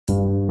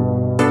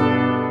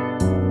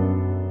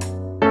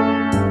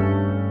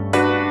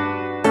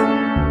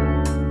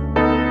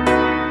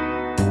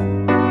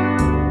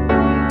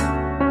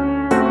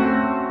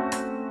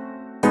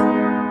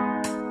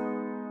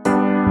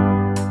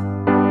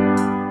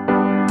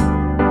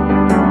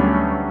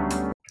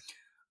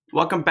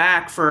Welcome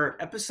back for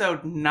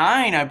episode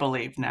 9, I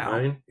believe now.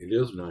 9? It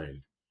is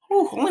 9.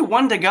 Ooh, only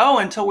one to go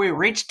until we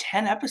reach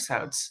 10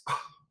 episodes.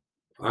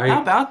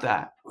 How about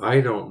that?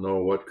 I don't know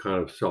what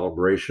kind of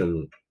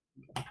celebration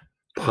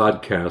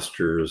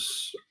podcasters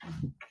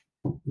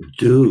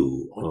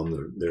do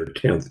on their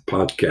 10th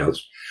podcast.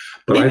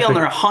 But maybe on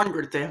their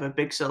 100th they have a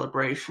big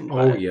celebration.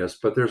 Oh, yes,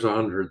 but there's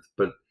 100th.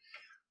 But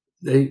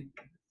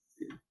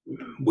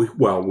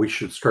we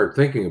should start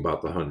thinking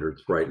about the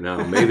 100th right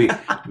now. Maybe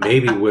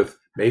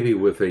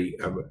with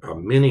a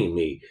mini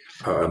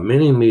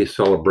me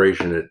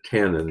celebration at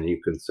 10, and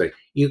you can say,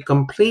 "You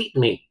complete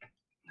me."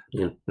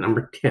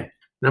 Number 10.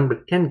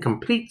 Number 10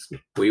 completes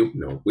me.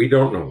 We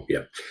don't know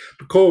yet.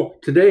 But Cole,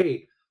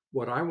 today,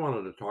 what I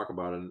wanted to talk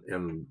about,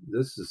 and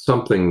this is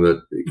something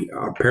that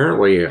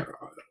apparently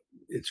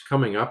it's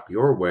coming up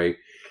your way.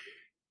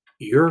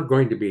 You're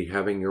going to be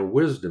having your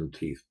wisdom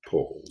teeth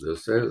pulled.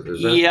 Is that?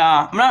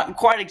 Yeah, I'm not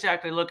quite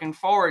exactly looking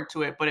forward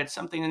to it, but it's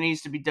something that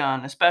needs to be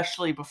done,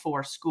 especially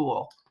before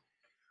school.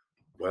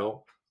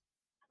 Well,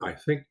 I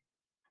think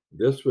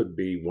this would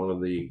be one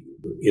of the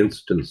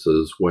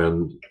instances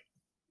when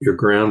your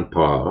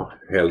grandpa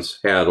has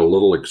had a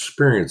little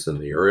experience in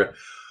the area.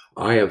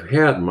 I have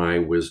had my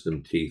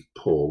wisdom teeth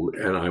pulled,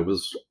 and I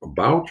was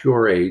about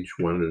your age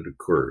when it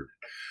occurred.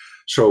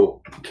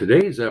 So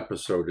today's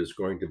episode is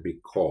going to be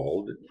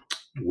called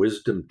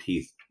Wisdom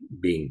Teeth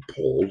Being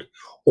Pulled,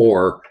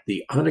 or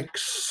the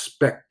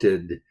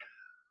unexpected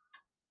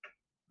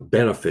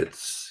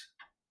benefits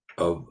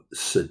of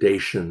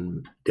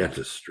sedation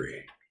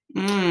dentistry.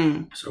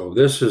 So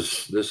this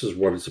is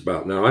what it's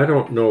about. Now, I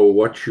don't know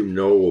what you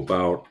know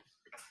about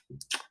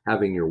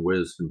having your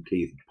wisdom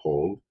teeth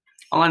pulled.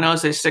 All I know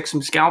is they stick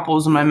some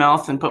scalpels in my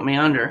mouth and put me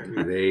under.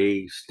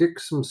 They stick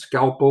some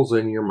scalpels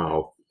in your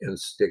mouth and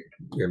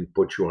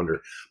put you under,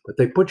 but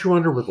they put you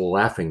under with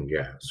laughing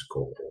gas,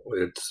 Cole.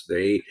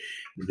 They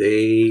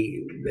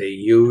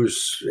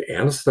use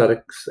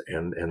anesthetics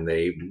and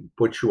they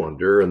put you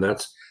under, and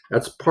that's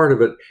part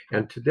of it.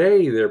 And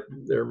today they're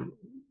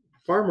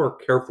far more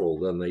careful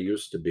than they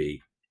used to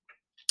be.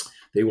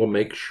 They will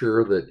make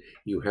sure that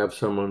you have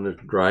someone to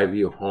drive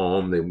you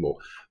home. They will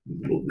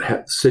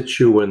sit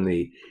you in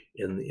the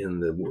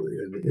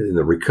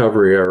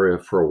recovery area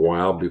for a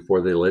while before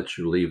they let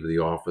you leave the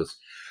office.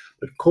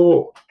 But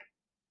Cole,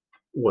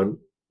 when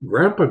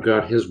Grandpa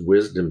got his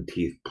wisdom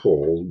teeth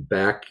pulled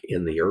back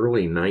in the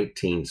early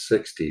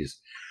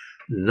 1960s,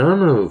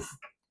 none of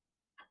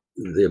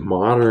the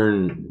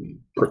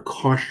modern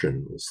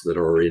precautions that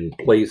are in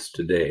place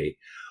today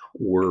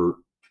were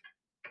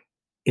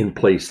in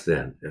place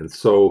then. And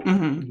so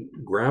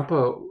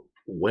Grandpa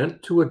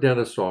went to a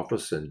dentist's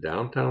office in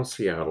downtown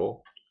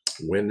Seattle,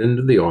 went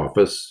into the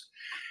office,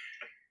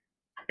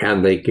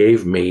 and they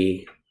gave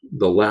me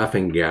the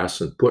laughing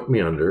gas and put me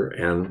under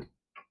and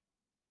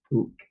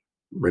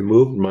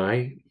removed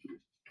my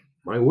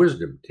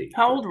wisdom teeth.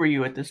 How old were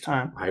you at this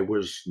time? I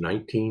was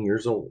 19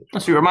 years old.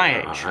 So you were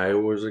my age. I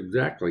was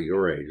exactly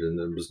your age, and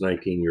I was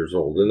 19 years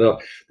old. And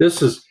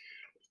this is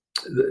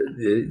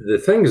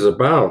the thing is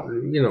about,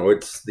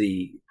 it's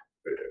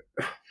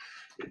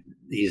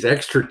these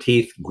extra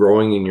teeth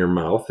growing in your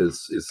mouth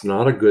it's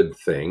not a good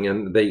thing.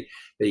 And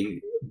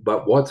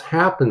but what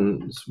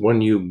happens when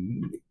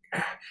you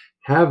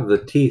have the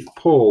teeth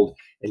pulled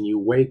and you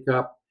wake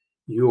up,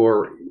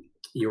 you're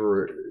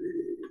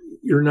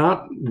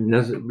not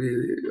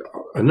necessarily,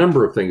 a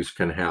number of things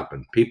can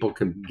happen. People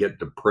can get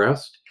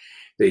depressed.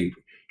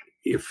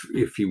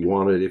 If you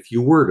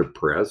were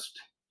depressed,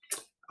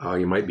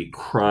 you might be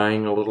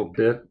crying a little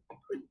bit.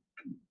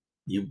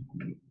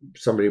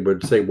 Somebody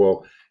would say,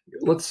 well,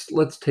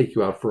 let's take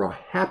you out for a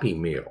happy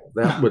meal.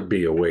 That would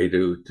be a way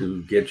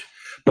to get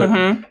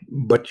you.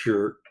 But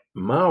your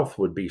mouth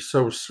would be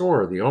so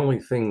sore, the only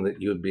thing that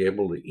you'd be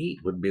able to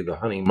eat would be the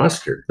honey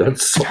mustard.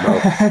 That's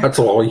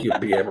all you'd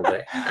be able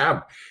to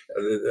have.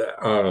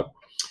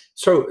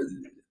 So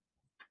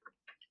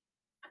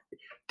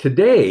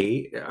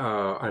today,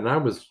 and I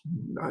was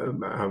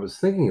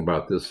thinking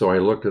about this, so I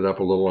looked it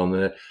up a little on the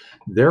net.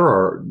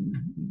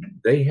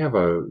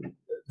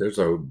 There's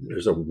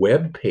a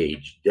web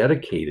page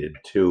dedicated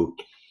to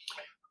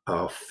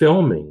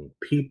filming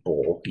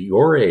people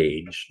your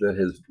age that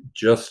has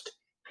just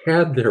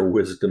had their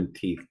wisdom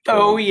teeth pulled.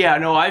 Oh yeah,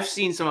 no, I've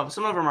seen some of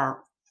them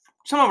are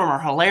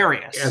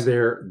hilarious. And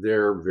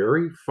they're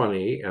very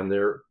funny, and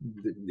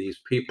these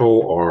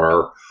people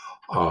are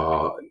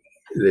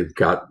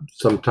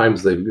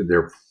sometimes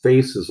their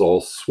face is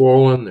all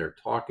swollen, they're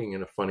talking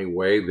in a funny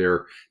way,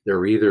 they're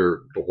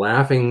either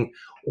laughing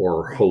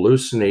or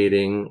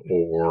hallucinating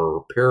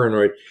or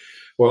paranoid.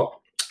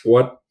 Well,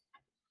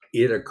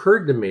 it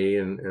occurred to me,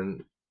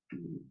 and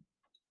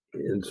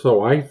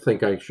so I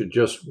think I should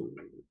just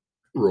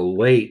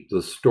relate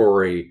the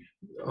story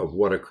of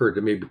what occurred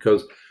to me,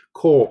 because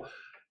Cole,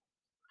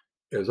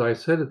 as I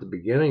said at the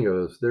beginning of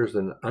this, there's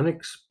an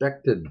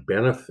unexpected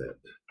benefit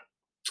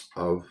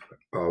of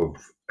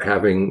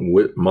having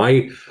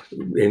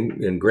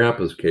in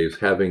Grandpa's case,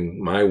 having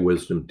my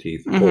wisdom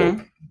teeth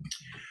pulled.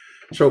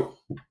 So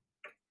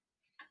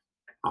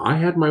I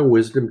had my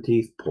wisdom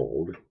teeth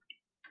pulled.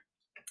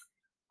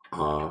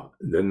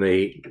 Then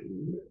they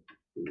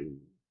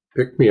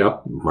picked me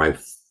up. My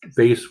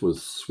face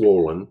was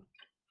swollen.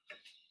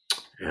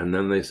 And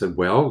then they said,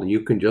 well, you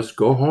can just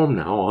go home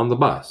now on the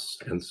bus.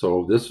 And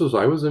so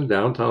I was in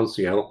downtown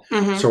Seattle.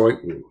 Mm-hmm. So I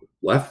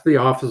left the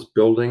office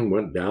building,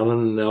 went down in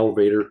an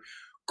elevator,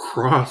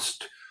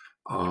 crossed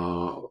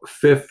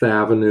Fifth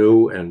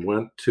Avenue and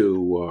went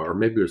to, or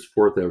maybe it was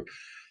Fourth Avenue.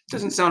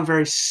 Doesn't sound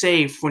very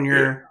safe when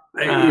you're.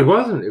 It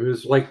wasn't. It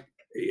was like,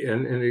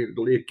 and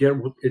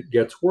it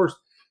gets worse.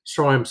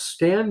 So I'm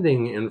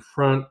standing in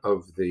front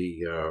of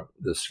the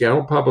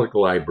Seattle Public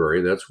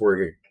Library. That's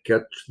where I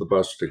catch the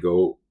bus to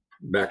go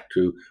back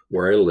to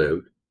where I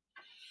lived.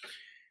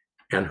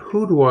 And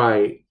who do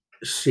I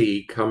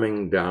see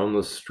coming down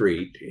the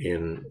street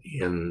in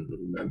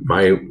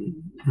my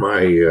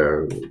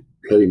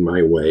heading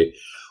my way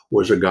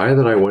was a guy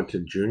that I went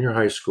to junior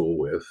high school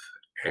with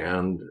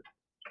and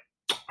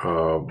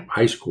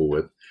high school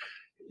with.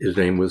 His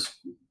name was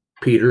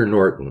Peter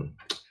Norton.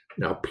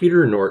 Now,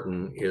 Peter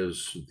Norton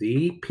is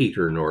the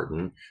Peter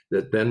Norton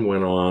that then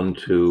went on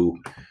to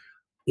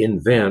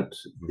invent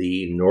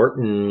the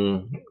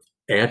Norton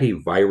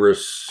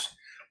antivirus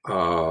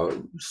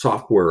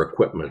software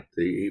equipment.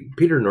 The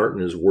Peter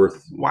Norton is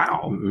worth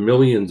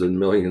millions and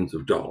millions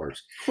of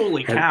dollars.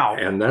 Holy cow!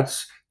 And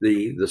that's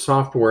the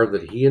software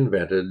that he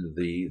invented,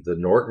 the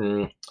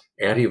Norton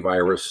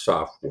antivirus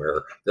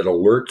software that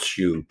alerts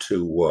you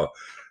to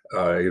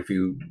if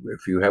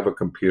you have a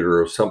computer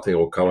or something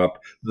will come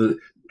up.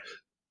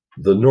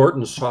 The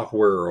Norton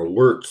software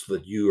alerts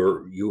that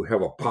you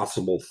have a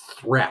possible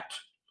threat.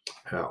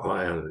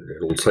 And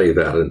it'll say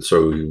that, and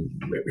so you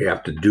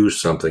have to do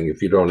something.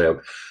 If you don't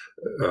have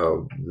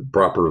the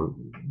proper,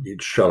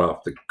 you'd shut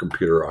off the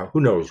computer. Who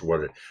knows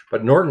what it?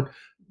 But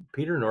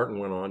Peter Norton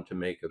went on to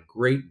make a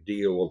great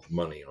deal of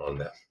money on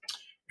that.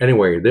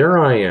 Anyway, there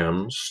I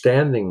am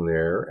standing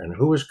there, and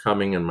who is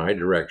coming in my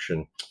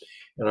direction?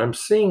 And I'm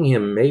seeing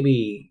him.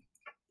 Maybe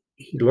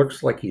he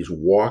looks like he's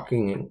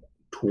walking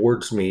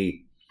towards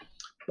me,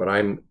 but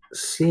I'm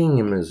seeing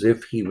him as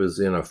if he was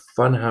in a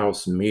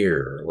funhouse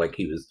mirror, like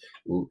his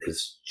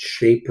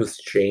shape was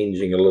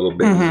changing a little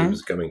bit as he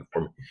was coming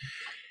for me.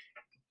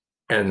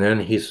 And then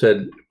he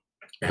said,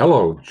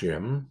 hello,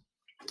 Jim.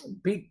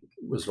 Pete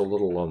was a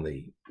little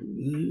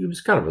he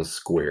was kind of a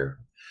square,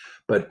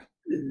 but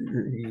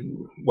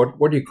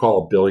what do you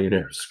call a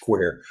billionaire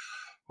square?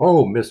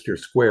 Oh, Mr.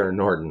 Square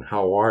Norton,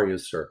 how are you,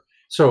 sir?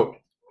 So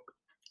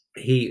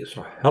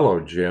hello,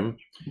 Jim.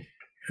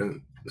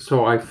 And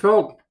so I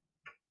felt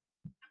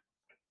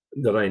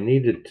that I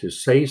needed to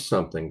say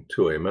something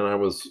to him, and I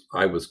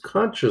was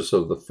conscious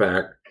of the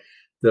fact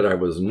that I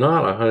was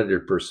not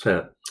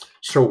 100%.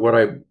 So what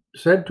I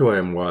said to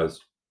him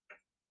was,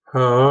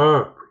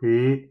 "Hello,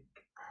 Pete.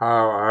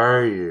 How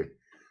are you?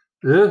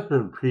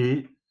 Listen,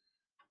 Pete.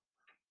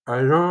 I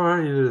don't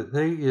want you to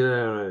think that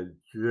I'm a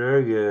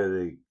drug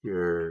addict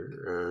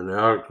or an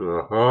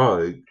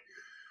alcoholic.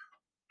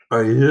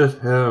 I just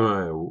have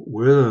my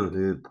wisdom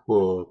teeth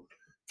pulled,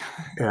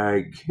 and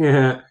I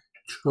can't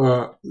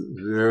talk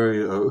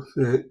very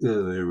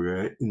effectively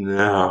right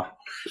now."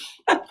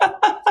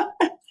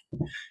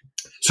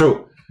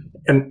 So,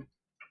 and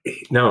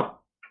now,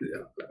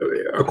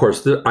 of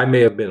course, I may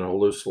have been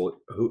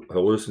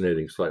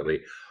hallucinating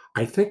slightly.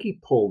 I think he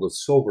pulled a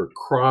silver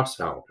cross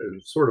out. It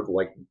was sort of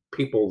like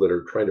people that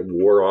are trying to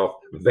ward off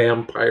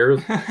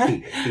vampires.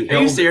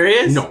 Are you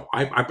serious? No,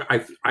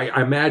 I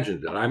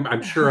imagined it.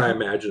 I'm sure I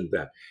imagined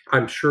that.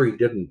 I'm sure he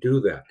didn't do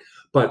that.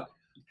 But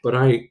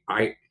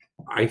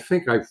I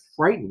think I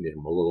frightened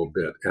him a little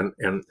bit.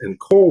 And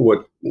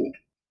Cole,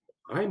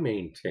 I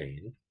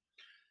maintain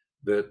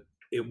that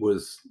it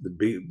was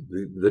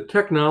the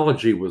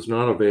technology was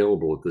not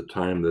available at the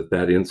time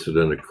that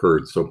incident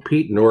occurred. So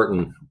Pete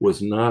Norton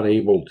was not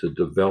able to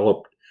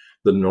develop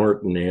the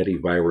Norton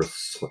antivirus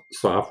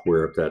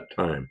software at that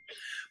time.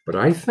 But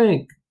I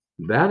think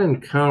that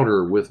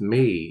encounter with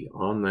me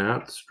on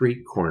that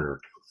street corner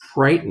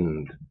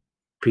frightened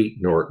Pete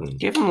Norton.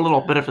 Gave him a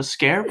little bit of a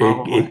scare,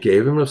 probably. It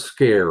gave him a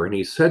scare, and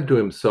he said to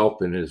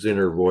himself in his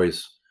inner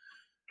voice,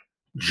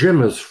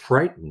 Jim has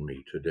frightened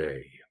me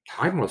today.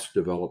 I must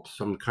develop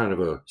some kind of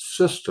a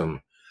system,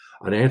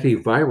 an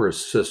antivirus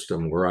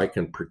system where I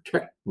can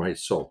protect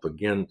myself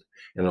against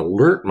and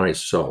alert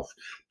myself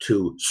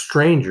to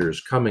strangers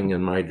coming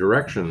in my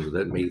direction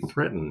that may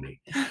threaten me.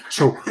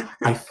 So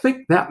I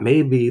think that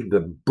may be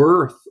the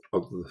birth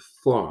of the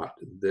thought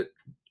that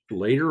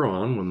later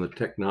on, when the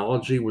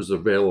technology was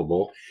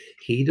available,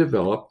 he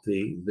developed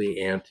the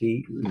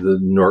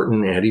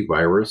Norton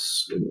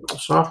antivirus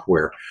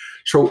software.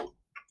 So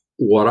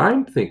what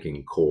I'm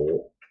thinking,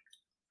 Cole,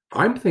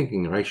 I'm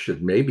thinking I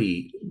should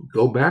maybe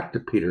go back to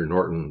Peter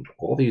Norton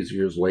all these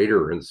years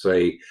later and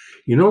say,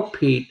 you know,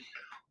 Pete,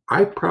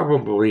 I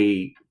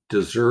probably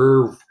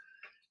deserve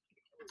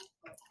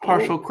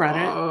partial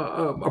credit,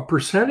 a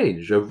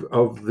percentage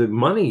of the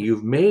money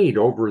you've made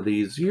over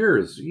these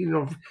years. You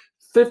know,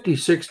 50,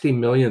 60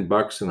 million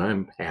bucks, and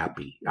I'm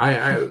happy.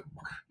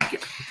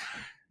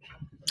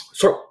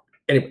 So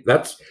Anyway,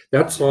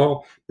 that's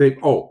all.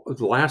 Oh,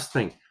 the last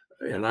thing,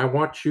 and I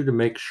want you to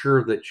make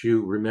sure that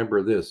you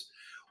remember this.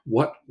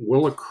 What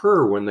will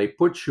occur when they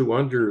put you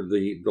under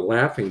the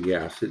laughing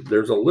gas?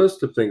 There's a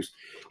list of things.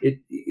 It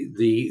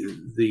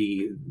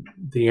the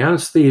the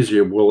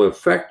anesthesia will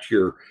affect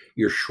your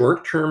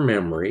short term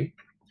memory.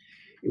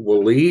 It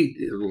will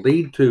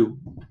lead to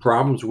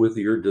problems with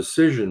your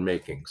decision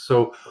making.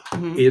 So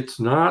Mm-hmm.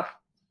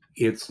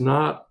 it's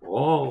not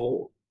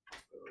all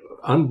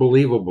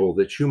unbelievable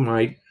that you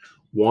might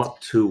want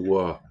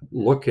to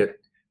look at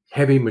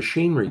heavy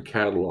machinery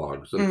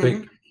catalogs and Mm-hmm.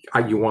 think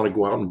you want to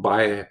go out and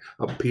buy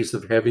a piece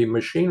of heavy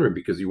machinery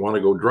because you want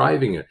to go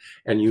driving it,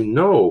 and you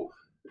know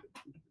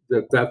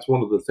that that's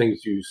one of the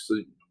things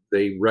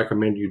they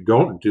recommend you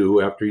don't do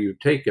after you've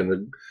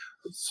taken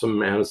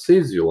some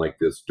anesthesia like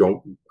this.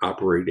 Don't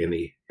operate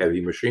any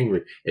heavy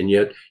machinery, and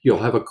yet you'll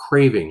have a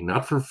craving,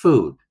 not for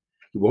food.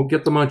 You won't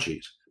get the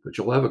munchies, but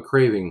you'll have a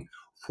craving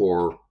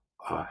for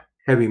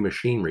heavy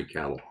machinery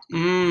catalog.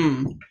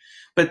 Mm.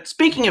 But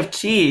speaking of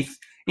teeth,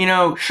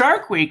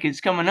 Shark Week is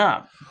coming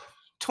up.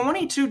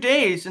 22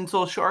 days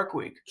until Shark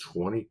Week.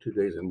 22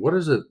 days. And what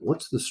is it?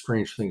 What's the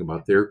strange thing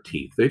about their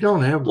teeth? They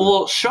don't have.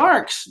 Well,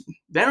 sharks,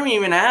 they don't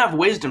even have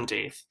wisdom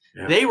teeth.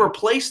 Yeah. They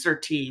replace their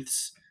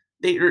teeth.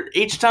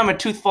 Each time a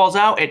tooth falls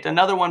out,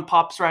 another one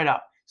pops right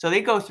up. So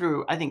they go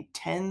through, I think,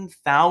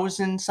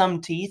 10,000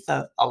 some teeth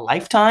a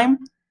lifetime.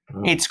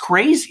 Oh. It's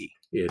crazy.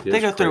 They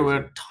go through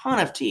a ton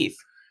of teeth.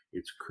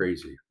 It's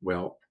crazy.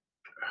 Well,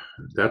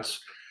 it's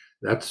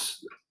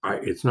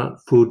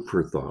not food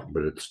for thought,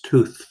 but it's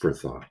tooth for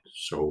thought.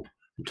 So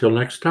until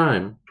next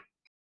time.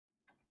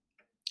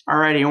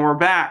 Alrighty, and we're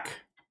back.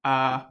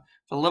 The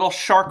little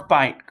shark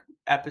bite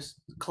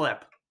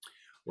clip.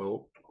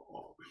 Well,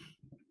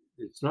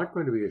 it's not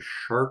going to be a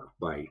shark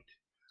bite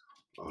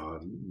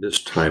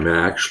this time.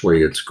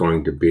 Actually, it's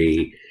going to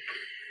be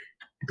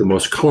the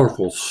most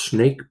colorful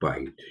snake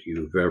bite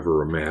you've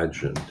ever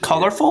imagined.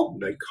 Colorful?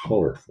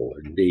 Colorful,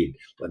 indeed.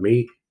 Let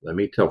me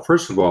tell.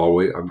 First of all,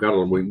 we've got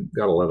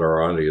to let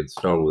our audience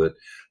know that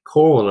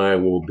Cole and I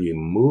will be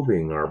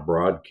moving our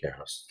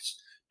broadcasts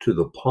to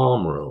the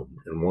Palm Room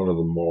in one of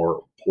the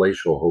more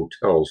palatial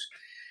hotels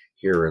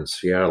here in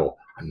Seattle.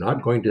 I'm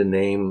not going to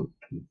name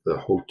the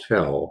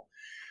hotel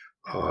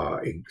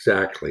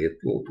exactly.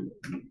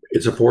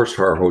 It's a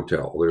 4-star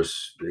hotel.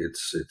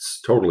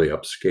 It's totally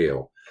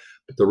upscale.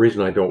 But the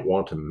reason I don't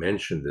want to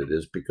mention it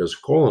is because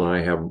Cole and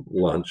I have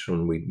lunch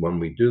when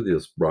we do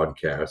this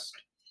broadcast.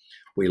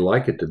 We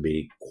like it to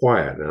be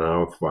quiet. And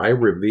now if I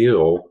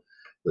reveal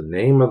the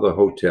name of the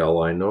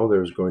hotel, I know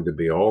there's going to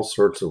be all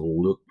sorts of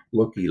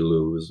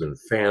looky-loos and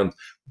fans.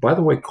 By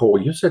the way,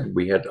 Cole, you said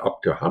we had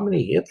up to how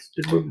many hits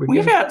did we begin?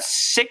 We've got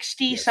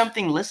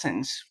 60-something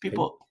listens.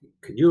 People,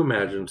 can you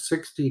imagine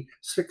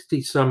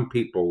 60-some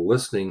people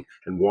listening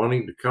and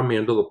wanting to come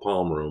into the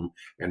Palm Room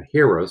and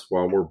hear us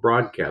while we're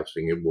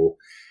broadcasting? It will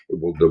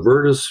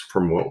divert us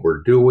from what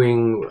we're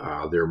doing.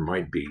 There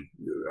might be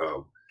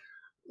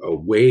a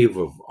wave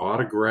of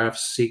autograph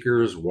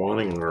seekers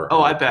wanting our.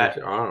 Oh, I bet.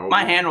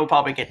 My hand will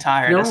probably get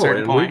tired at a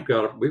certain point.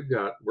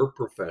 We're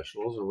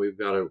professionals, and we've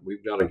got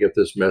to get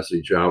this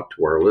message out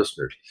to our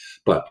listeners.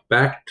 But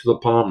back to the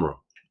Palm Room.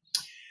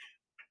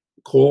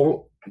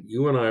 Cole,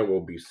 you and I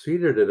will be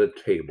seated at a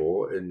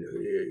table, and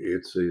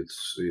it's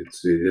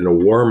in a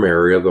warm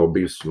area.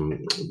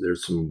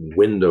 There's some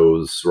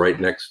windows right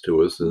next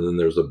to us, and then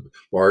there's a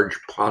large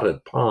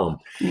potted palm.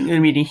 Going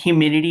to be the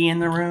humidity in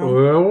the room?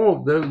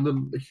 Well,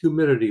 the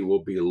humidity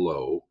will be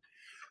low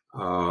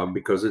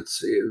because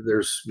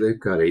they've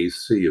got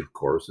AC, of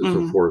course. It's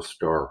a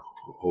 4-star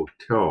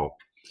hotel.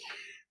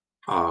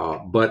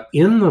 But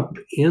in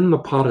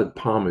the potted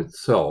palm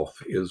itself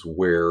is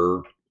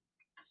where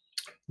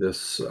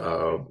this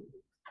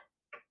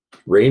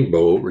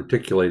rainbow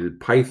reticulated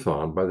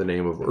python by the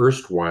name of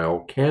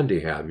erstwhile Candy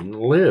Heaven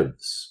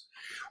lives.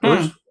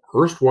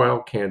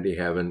 Erstwhile Candy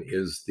Heaven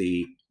is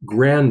the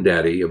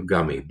granddaddy of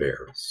gummy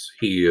bears.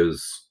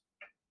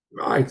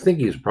 I think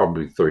he's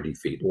probably 30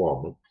 feet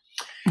long.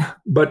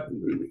 But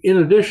in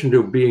addition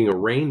to being a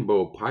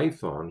rainbow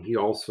python, he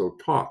also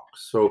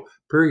talks. So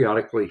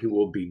periodically he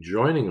will be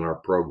joining our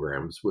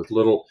programs with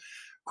little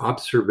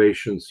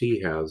observations he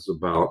has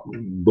about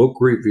book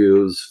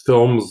reviews,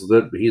 films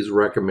that he's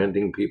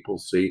recommending people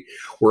see.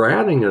 We're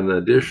adding an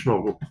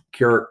additional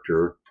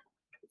character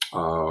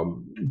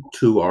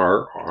to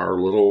our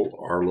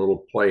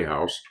little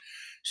playhouse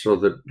so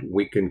that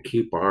we can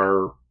keep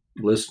our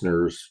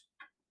listeners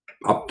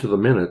up to the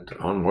minute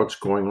on what's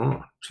going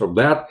on. So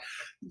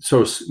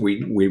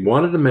we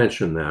wanted to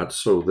mention that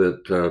so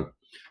that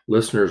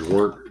listeners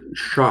weren't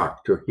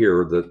shocked to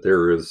hear that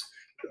there is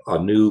a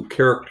new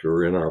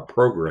character in our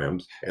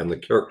programs, and the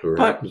character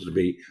happens to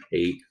be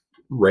a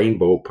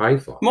rainbow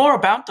python. More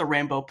about the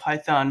rainbow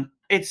python.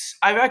 I've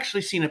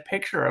actually seen a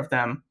picture of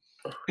them,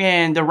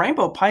 and the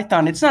rainbow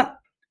python, it's not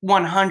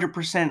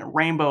 100%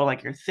 rainbow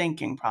like you're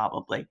thinking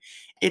probably.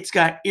 It's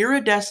got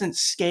iridescent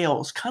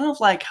scales, kind of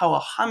like how a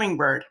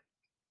hummingbird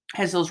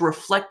has those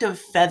reflective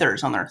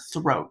feathers on their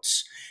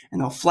throats,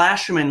 and they'll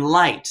flash them in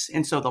lights,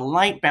 and so the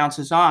light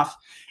bounces off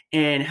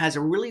and has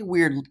a really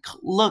weird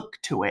look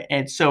to it,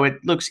 and so it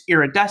looks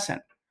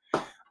iridescent.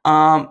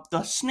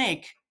 The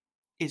snake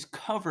is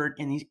covered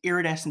in these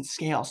iridescent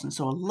scales, and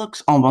so it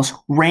looks almost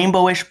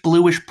rainbowish,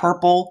 bluish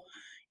purple,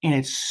 and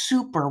it's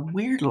super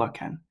weird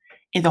looking.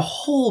 And the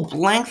whole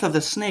length of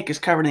the snake is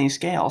covered in these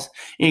scales.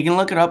 And you can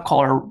look it up,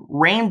 called a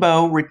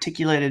rainbow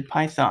reticulated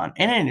python,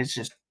 and it is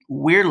just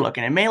weird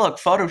looking. It may look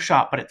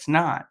Photoshop, but it's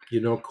not.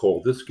 You know,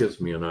 Cole, this gives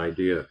me an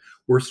idea.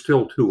 We're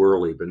still too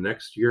early, but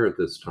next year at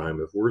this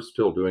time, if we're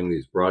still doing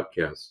these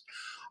broadcasts,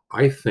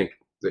 I think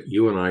that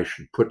you and I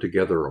should put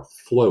together a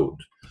float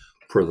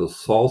for the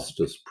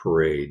solstice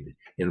parade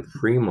in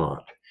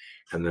Fremont.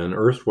 And then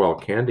erstwhile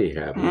Candy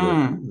had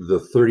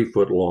the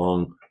 30-foot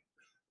long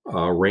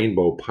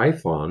rainbow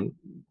python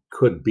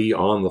could be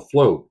on the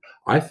float.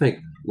 I think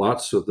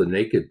lots of the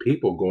naked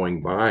people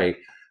going by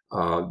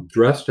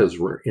dressed as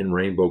in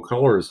rainbow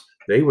colors,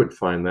 they would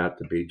find that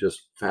to be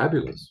just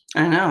fabulous.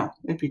 I know.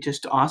 It'd be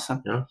just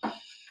awesome. Yeah.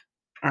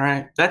 All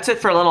right. That's it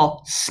for a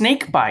little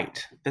snake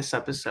bite this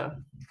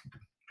episode.